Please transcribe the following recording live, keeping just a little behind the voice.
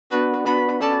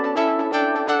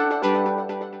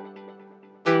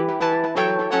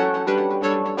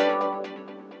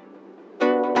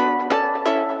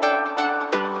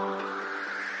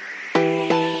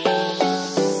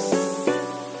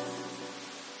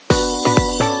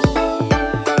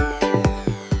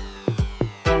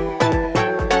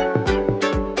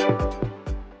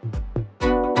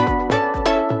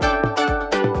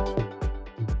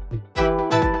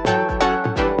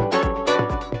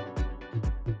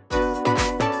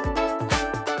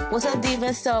What's up,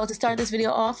 divas? So to start this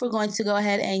video off, we're going to go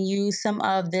ahead and use some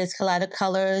of this Kaleida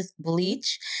Colors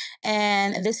bleach.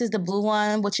 And this is the blue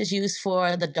one, which is used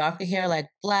for the darker hair, like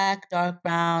black, dark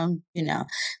brown, you know,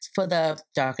 for the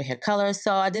darker hair colors.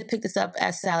 So I did pick this up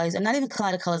at Sally's, and not even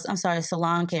Kaleida Colors, I'm sorry,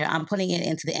 Salon Care. I'm putting it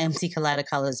into the empty Kaleida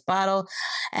Colors bottle.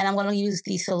 And I'm going to use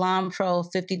the Salon Pro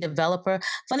 50 Developer.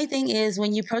 Funny thing is,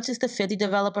 when you purchase the 50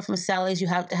 Developer from Sally's, you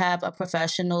have to have a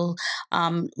professional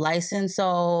license.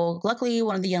 So luckily,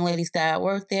 one of the young ladies that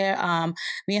work there,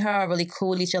 me and her are really cool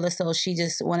with each other, so she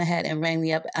just went ahead and rang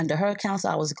me up under her account. So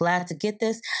I was glad to get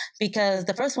this, because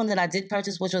the first one that I did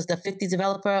purchase, which was the 50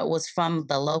 Developer, was from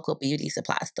the local beauty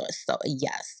supply store. So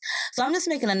yes, so I'm just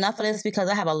making enough of this because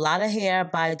I have a lot of hair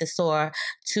by Dsaorhair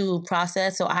to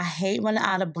process, so I hate running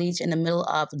out of bleach in the middle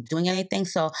of doing anything.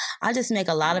 So I just make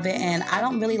a lot of it, and I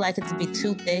don't really like it to be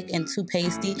too thick and too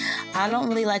pasty. I don't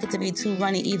really like it to be too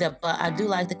runny either, but I do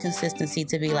like the consistency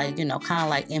to be like, you know, kind of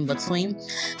like in between.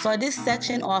 So I did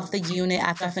section off the unit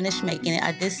after I finished making it.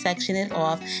 I did section it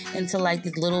off into like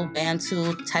these little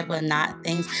bantu type of knot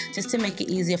things, just to make it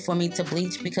easier for me to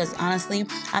bleach, because honestly,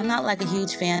 I'm not like a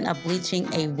huge fan of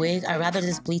bleaching a wig. I'd rather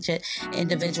just bleach it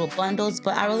individual bundles,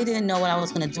 but I really didn't know what I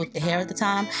was going to do with the hair at the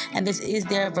time, and this is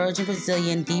their Virgin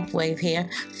Brazilian deep wave hair.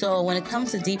 So when it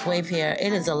comes to deep wave hair,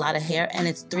 it is a lot of hair, and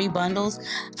it's 3 bundles,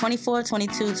 24,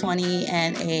 22, 20,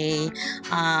 and a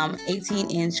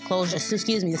 18-inch closure,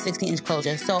 excuse me, the 16-inch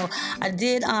closure. So I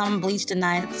did bleach the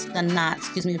knots,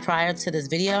 prior to this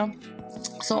video.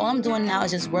 So all I'm doing now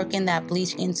is just working that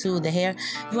bleach into the hair.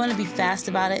 You want to be fast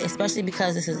about it, especially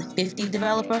because this is a 50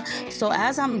 Developer. So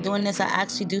as I'm doing this, I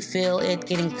actually do feel it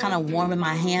getting kind of warm in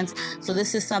my hands. So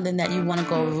this is something that you want to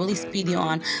go really speedy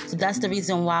on. So that's the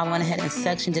reason why I went ahead and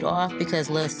sectioned it off, because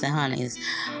listen, honeys,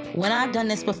 when I've done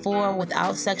this before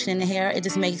without sectioning the hair, it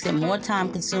just makes it more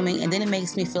time consuming, and then it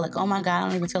makes me feel like, oh my God, I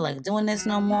don't even feel like doing this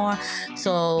no more.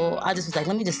 So I just was like,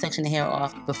 let me just section the hair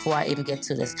off before I even get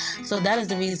to this. So that is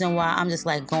the reason why I'm just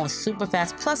like going super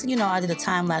fast. Plus, you know, I did a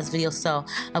time-lapse video, so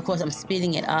of course I'm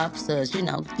speeding it up. So, you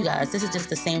know, you guys, this is just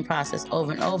the same process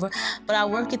over and over. But I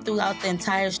work it throughout the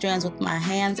entire strands with my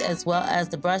hands as well as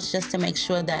the brush, just to make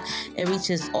sure that it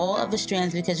reaches all of the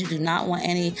strands, because you do not want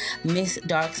any missed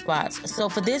dark spots. So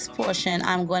for this portion,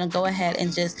 I'm going to go ahead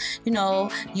and just, you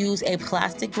know, use a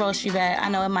plastic grocery bag. I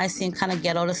know it might seem kind of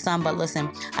ghetto to some, but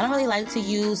listen, I don't really like to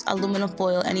use aluminum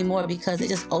foil anymore because it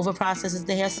just over processes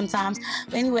the hair sometimes.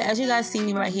 But anyway, as you guys see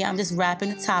me right here, I'm just wrapping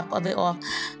the top of it off,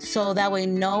 so that way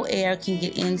no air can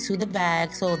get into the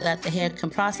bag, so that the hair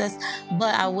can process.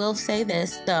 But I will say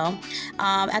this though,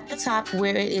 at the top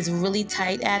where it is really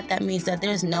tight at, that means that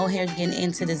there's no hair getting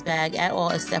into this bag at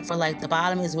all, except for like the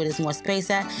bottom is where there's more space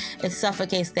at. It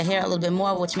suffocates the hair a little bit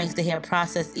more, which makes the hair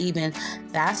process even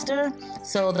faster.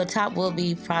 So the top will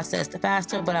be processed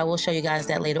faster, but I will show you guys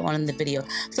that later on in the video.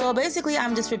 So basically,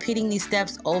 I'm just repeating these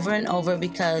steps over and over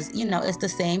because, you know, it's the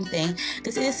same thing.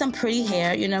 This is some pretty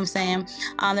hair, you know what I'm saying?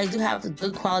 They do have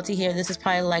good quality hair. This is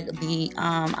probably like the,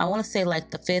 I want to say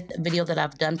like the 5th video that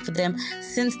I've done for them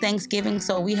since Thanksgiving.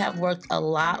 So we have worked a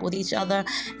lot with each other.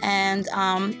 And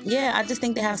yeah, I just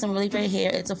think they have some really great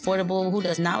hair. It's affordable. Who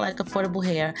does not like affordable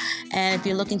hair? And if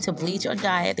you're looking to bleach or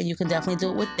dye it, then you can definitely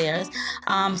do it with theirs.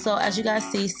 So as you guys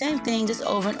see, same thing, just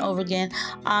over and over again.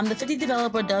 The 50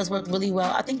 Developer does work really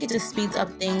well. I think it just speeds up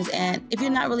things. And if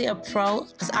you're not really a pro,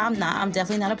 because I'm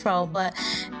definitely not a pro, but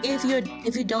if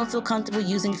you don't feel comfortable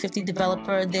using 50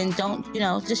 Developer, then don't, you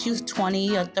know, just use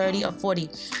 20 or 30 or 40.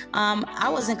 I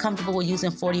wasn't comfortable with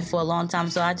using 40 for a long time,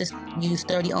 so I just used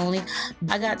 30 only.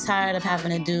 I got tired of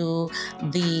having to do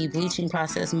the bleaching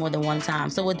process more than one time.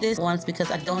 So with this once,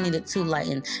 because I don't need it too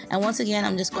lightened. And once again,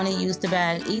 I'm just going to use the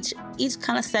bag. Each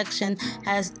kind of section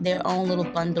has their own little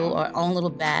bundle or own little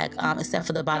bag, except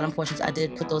for the bottom portions. I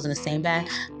did put those in the same bag.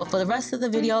 But for the rest of the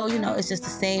video, you know, it's just the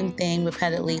same thing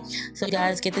repeatedly. So you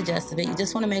guys get the gist of it. You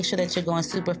just want to make sure that you're going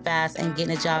super fast and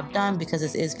getting the job done, because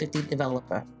this is 50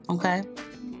 Developer. Okay?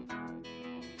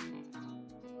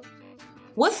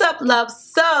 What's up, love?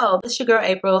 So this is your girl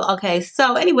April. Okay,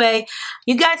 so anyway,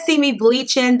 you guys see me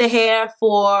bleaching the hair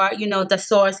for, you know,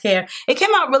 Dsaorhair's hair. It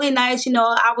came out really nice. You know,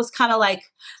 I was kind of like,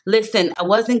 listen, I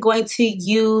wasn't going to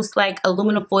use like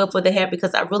aluminum foil for the hair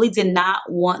because I really did not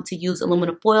want to use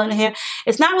aluminum foil in the hair.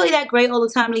 It's not really that great all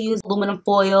the time to use aluminum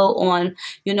foil on,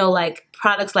 you know, like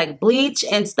products like bleach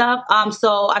and stuff.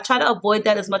 So I try to avoid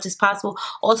that as much as possible.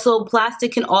 Also,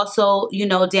 plastic can also, you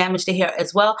know, damage the hair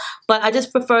as well. But I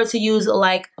just prefer to use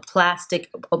like a plastic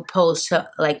opposed to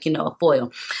like, you know, a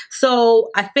foil.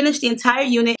 So I finished the entire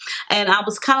unit and I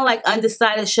was kind of like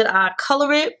undecided, should I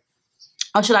color it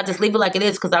or should I just leave it like it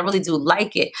is because I really do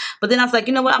like it? But then I was like,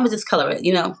 you know what, I'm gonna just color it,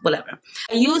 you know, whatever.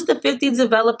 I used the 50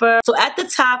 developer. So at the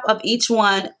top of each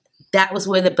one, that was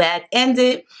where the bag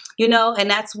ended, you know, and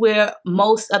that's where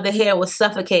most of the hair was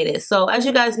suffocated. So as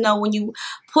you guys know, when you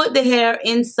put the hair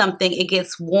in something, it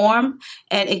gets warm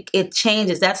and it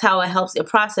changes. That's how it helps it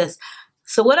process.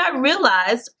 So what I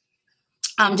realized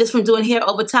just from doing hair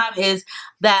over time is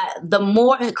that the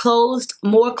more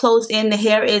closed in the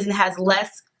hair is and has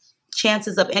less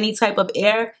chances of any type of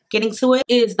air getting to it,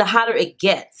 is the hotter it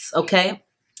gets, okay?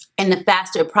 And the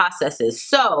faster it processes.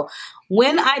 So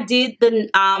when I did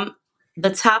the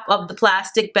top of the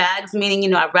plastic bags, meaning, you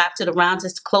know, I wrapped it around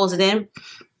just to close it in,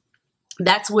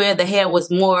 that's where the hair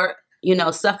was more, you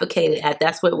know, suffocated at.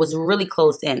 That's where it was really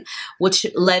closed in, which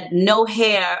led no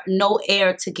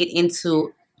air to get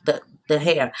into the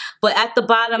hair. But at the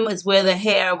bottom is where the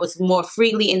hair was more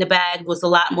freely in the bag, was a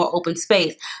lot more open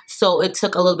space. So it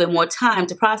took a little bit more time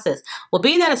to process. Well,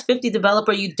 being that it's 50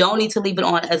 developer, you don't need to leave it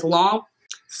on as long.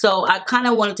 So I kind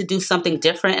of wanted to do something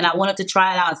different, and I wanted to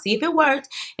try it out and see if it worked.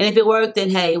 And if it worked, then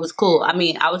hey, it was cool. I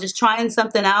mean, I was just trying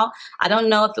something out. I don't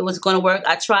know if it was going to work.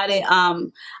 I tried it.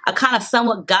 I kind of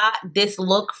somewhat got this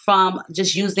look from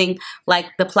just using like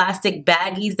the plastic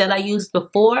baggies that I used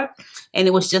before, and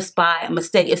it was just by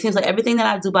mistake. It seems like everything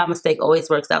that I do by mistake always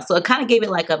works out. So it kind of gave it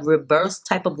like a reverse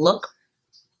type of look.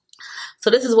 So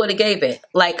this is what it gave it.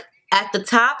 Like, at the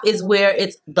top is where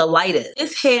it's the lightest.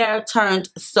 This hair turned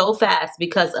so fast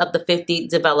because of the 50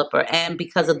 developer and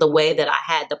because of the way that I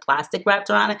had the plastic wrapped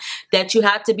around it, that you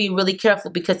have to be really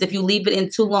careful, because if you leave it in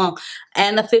too long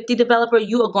and the 50 developer,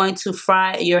 you are going to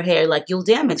fry your hair, like you'll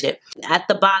damage it. At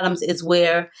the bottoms is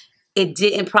where it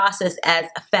didn't process as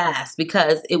fast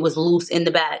because it was loose in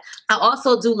the bag. I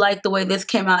also do like the way this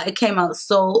came out. It came out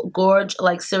so gorgeous,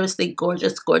 like seriously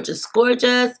gorgeous, gorgeous,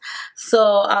 gorgeous.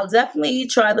 So I'll definitely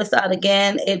try this out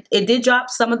again. It did drop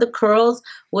some of the curls,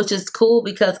 which is cool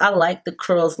because I like the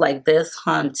curls like this,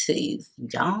 hunties.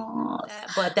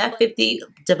 Yes. But that 50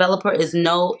 developer is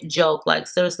no joke, like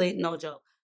seriously, no joke.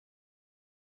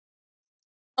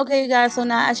 Okay, you guys, so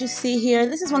now as you see here,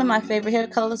 this is one of my favorite hair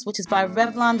colors, which is by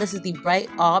Revlon. This is the bright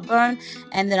auburn,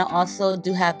 and then I also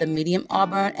do have the medium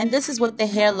auburn, and this is what the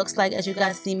hair looks like as you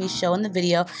guys see me show in the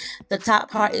video. The top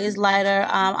part is lighter.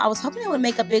 I was hoping it would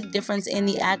make a big difference in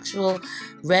the actual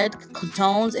red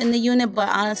tones in the unit, but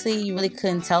honestly, you really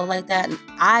couldn't tell like that.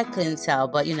 I couldn't tell,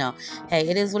 but you know, hey,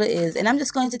 it is what it is. And I'm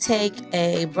just going to take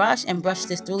a brush and brush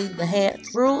this through the hair,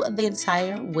 through the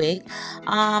entire wig.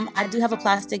 I do have a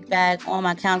plastic bag on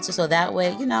my counter, so that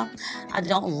way, you know, I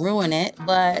don't ruin it.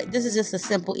 But this is just a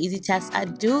simple, easy test. I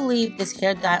do leave this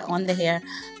hair dye on the hair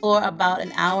for about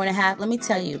an hour and a half. Let me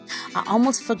tell you, I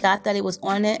almost forgot that it was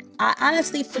on it. I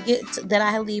honestly forget that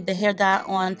I leave the hair dye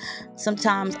on.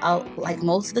 Sometimes I'll, like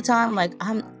most of the time, like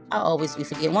I always be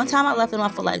forgetting. One time I left it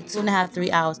on for like 2.5,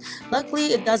 3 hours. Luckily,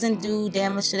 it doesn't do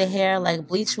damage to the hair like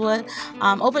bleach would.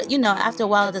 You know, after a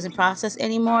while, it doesn't process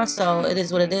anymore, so it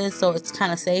is what it is. So it's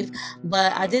kind of safe.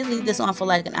 But I did leave this on for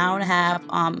like an hour and a half.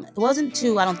 It wasn't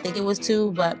 2. I don't think it was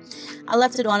 2, but I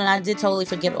left it on and I did totally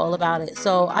forget all about it.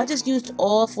 So I just used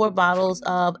all 4 bottles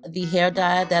of the hair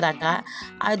dye that I got.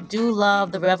 I do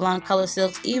love the Revlon Color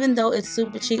Silks, even though it's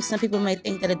super cheap. Some people may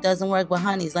think that it doesn't work, but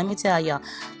honeys, let me tell y'all,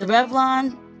 the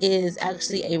Revlon is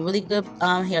actually a really good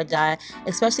hair dye,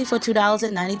 especially for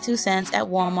 $2.92 at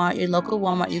Walmart, your local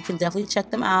Walmart. You can definitely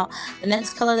check them out. The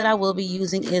next color that I will be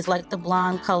using is like the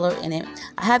blonde color in it.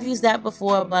 I have used that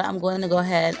before, but I'm going to go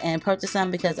ahead and purchase some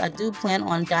because I do plan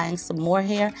on dyeing some more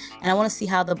hair and I want to see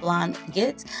how the blonde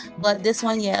gets. But this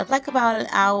one, yeah, like about an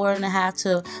hour and a half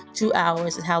to 2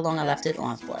 hours is how long I left it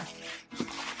on for.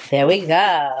 There we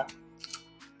go.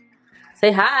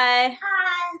 Say hi.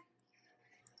 Hi.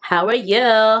 How are you?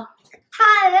 Hello.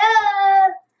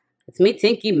 It's me,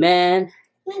 Tinky Man.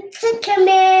 Me, Tinky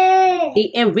Man.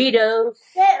 Eating Ritos.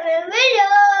 Eating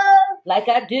Ritos. Like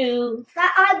I do.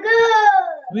 Like I do.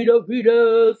 Ritos.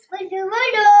 Ritos.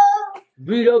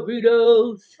 Ritos.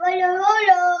 Ritos.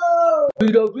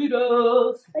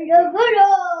 Ritos.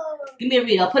 Give me a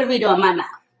Rito. Put a Rito in my mouth.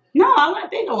 No, I want a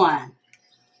bigger one.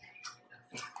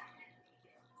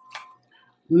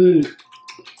 Mmm.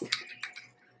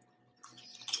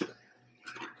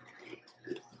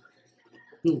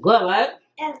 It's good, right?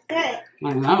 That's good.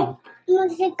 I know.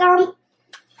 Want to gum?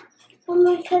 I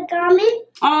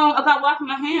got to wash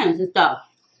my hands and stuff.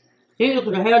 See, look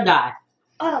at the hair dye.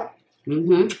 Oh.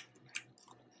 Mm-hmm.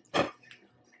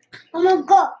 I'm gonna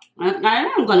go. I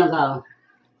am gonna go.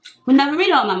 Put another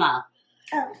Rito in my mouth.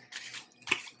 Oh.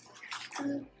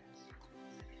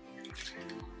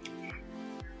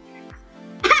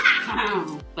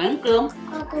 Thank you.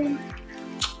 Okay.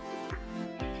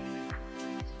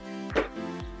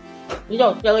 You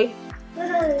go, silly.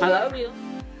 I love you.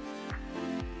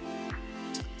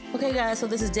 Okay guys, so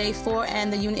this is day 4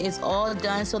 and the unit is all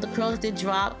done. So the curls did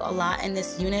drop a lot in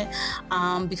this unit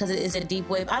because it is a deep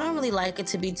wave. I don't really like it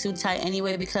to be too tight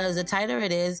anyway, because the tighter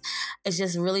it is, it's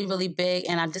just really, really big,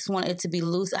 and I just want it to be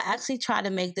loose. I actually try to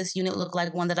make this unit look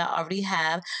like one that I already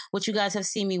have, which you guys have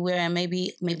seen me wear, and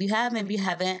maybe you have, maybe you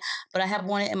haven't, but I have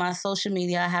worn it in my social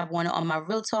media. I have worn it on my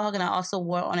Real Talk, and I also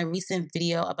wore it on a recent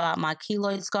video about my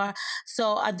keloid scar.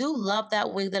 So I do love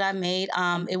that wig that I made.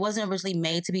 It wasn't originally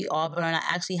made to be auburn. I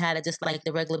actually had it just like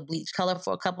the regular bleach color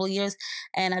for a couple of years,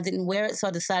 and I didn't wear it, so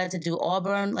I decided to do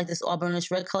auburn, like this auburnish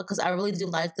red color, because I really do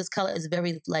like this color. It's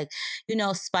very, like, you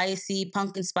know, spicy,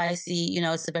 pumpkin spicy, you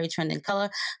know, it's a very trending color.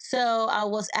 So I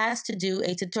was asked to do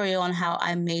a tutorial on how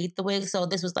I made the wig, so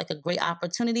this was like a great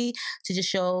opportunity to just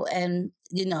show and,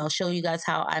 you know, show you guys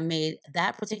how I made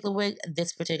that particular wig,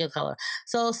 this particular color.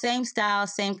 So same style,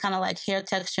 same kind of like hair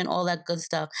texture and all that good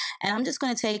stuff. And I'm just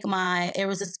going to take my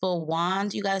irresistible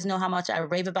wand. You guys know how much I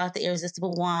rave about the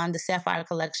irresistible wand, the Sapphire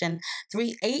collection,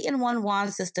 8-in-1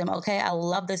 wand system. Okay, I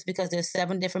love this because there's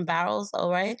 7 different barrels.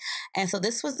 All right, and so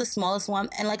this was the smallest one,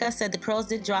 and like I said, the curls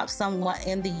did drop somewhat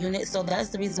in the unit, so that's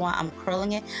the reason why I'm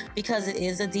curling it, because it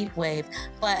is a deep wave.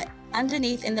 But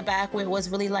underneath in the back where it was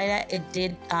really light at, it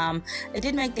did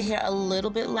make the hair a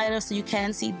little bit lighter, so you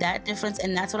can see that difference,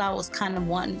 and that's what I was kind of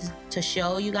wanting to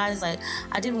show you guys. Like,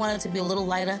 I did want it to be a little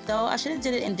lighter, though I should have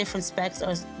did it in different specs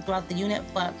or throughout the unit,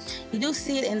 but you do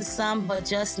see it in some, but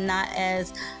just not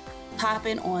as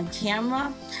popping on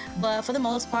camera. But for the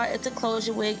most part, it's a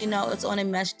closure wig. You know, it's on a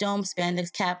mesh dome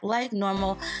spandex cap like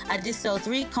normal. I did sew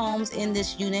 3 combs in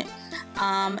this unit,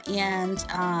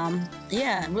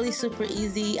 yeah, really super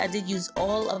easy. I did use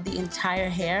all of the entire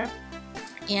hair,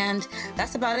 and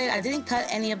that's about it. I didn't cut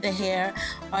any of the hair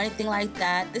or anything like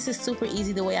that. This is super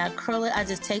easy the way I curl it. I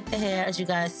just take the hair, as you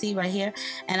guys see right here,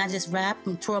 and I just wrap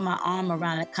and twirl my arm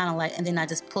around it, kind of like, and then I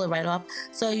just pull it right off.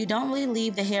 So you don't really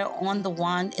leave the hair on the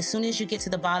wand. As soon as you get to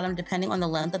the bottom, depending on the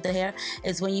length of the hair,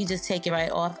 is when you just take it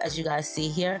right off, as you guys see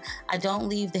here. I don't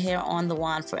leave the hair on the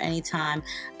wand for any time.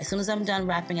 As soon as I'm done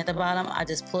wrapping at the bottom, I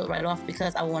just pull it right off,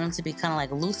 because I want them to be kind of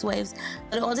like loose waves.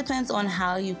 But it all depends on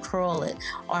how you curl it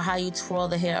or how you twirl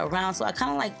the hair around. So I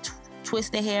kind of like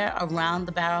twist the hair around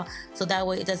the barrel, so that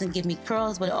way it doesn't give me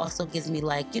curls, but it also gives me,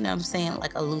 like, you know what I'm saying,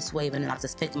 like a loose wave, and then I'll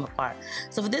just pick them apart.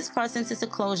 So for this part, since it's a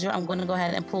closure, I'm going to go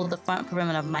ahead and pull the front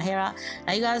perimeter of my hair out.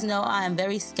 Now you guys know I am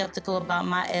very skeptical about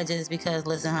my edges, because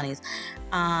listen, honeys,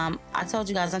 I told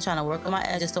you guys I'm trying to work on my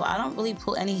edges, so I don't really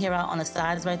pull any hair out on the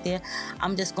sides right there.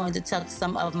 I'm just going to tuck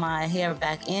some of my hair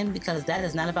back in, because that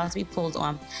is not about to be pulled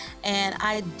on. And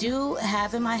I do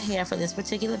have in my hair for this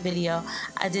particular video,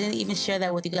 I didn't even share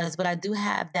that with you guys, but I do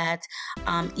have that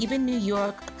Even New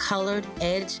York colored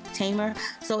edge tamer.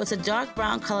 So it's a dark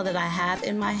brown color that I have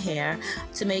in my hair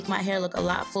to make my hair look a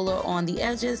lot fuller on the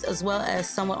edges, as well as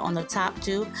somewhat on the top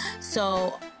too.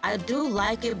 So I do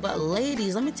like it, but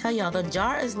ladies, let me tell y'all, the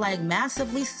jar is like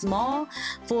massively small.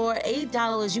 For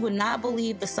 $8, you would not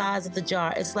believe the size of the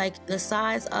jar. It's like the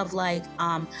size of like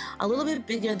a little bit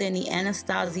bigger than the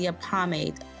Anastasia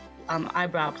pomade.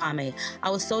 Eyebrow pomade. I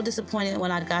was so disappointed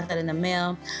when I got that in the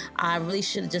mail. I really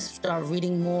should have just started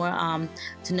reading more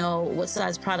to know what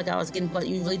size product I was getting, but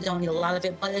you really don't need a lot of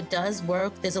it, but it does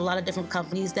work. There's a lot of different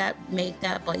companies that make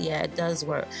that, but yeah, it does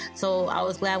work. So I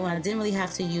was glad when I didn't really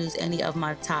have to use any of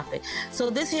my topic. So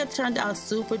this hair turned out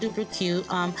super duper cute.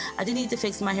 I did need to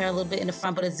fix my hair a little bit in the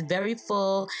front, but it's very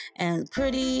full and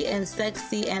pretty and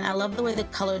sexy, and I love the way the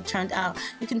color turned out.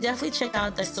 You can definitely check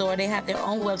out the store. They have their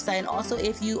own website, and also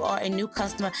if you are a new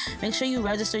customer, make sure you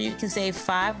register. You can save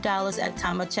 $5 at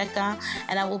time of checkout,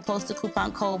 and I will post the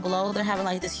coupon code below. They're having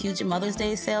like this huge Mother's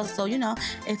Day sale, so you know,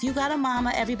 if you got a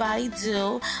mama, everybody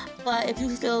do. But if you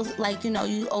feel like, you know,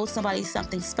 you owe somebody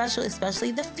something special,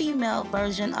 especially the female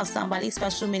version of somebody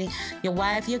special, meaning your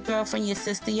wife, your girlfriend, your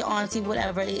sister, your auntie,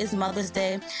 whatever, it is Mother's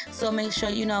Day. So make sure,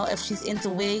 you know, if she's into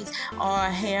wigs or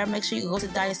hair, make sure you go to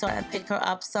Dsaorhair and pick her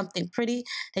up something pretty.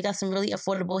 They got some really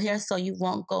affordable hair, so you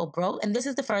won't go broke. And this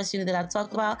is the first unit that I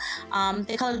talked about.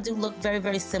 The colors do look very,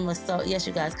 very similar. So yes,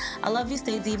 you guys, I love you.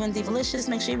 Stay diva and divalicious.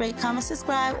 Make sure you rate, comment,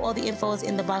 subscribe. All the info is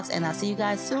in the box, and I'll see you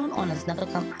guys soon on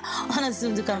another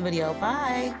soon to come video.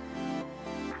 Bye.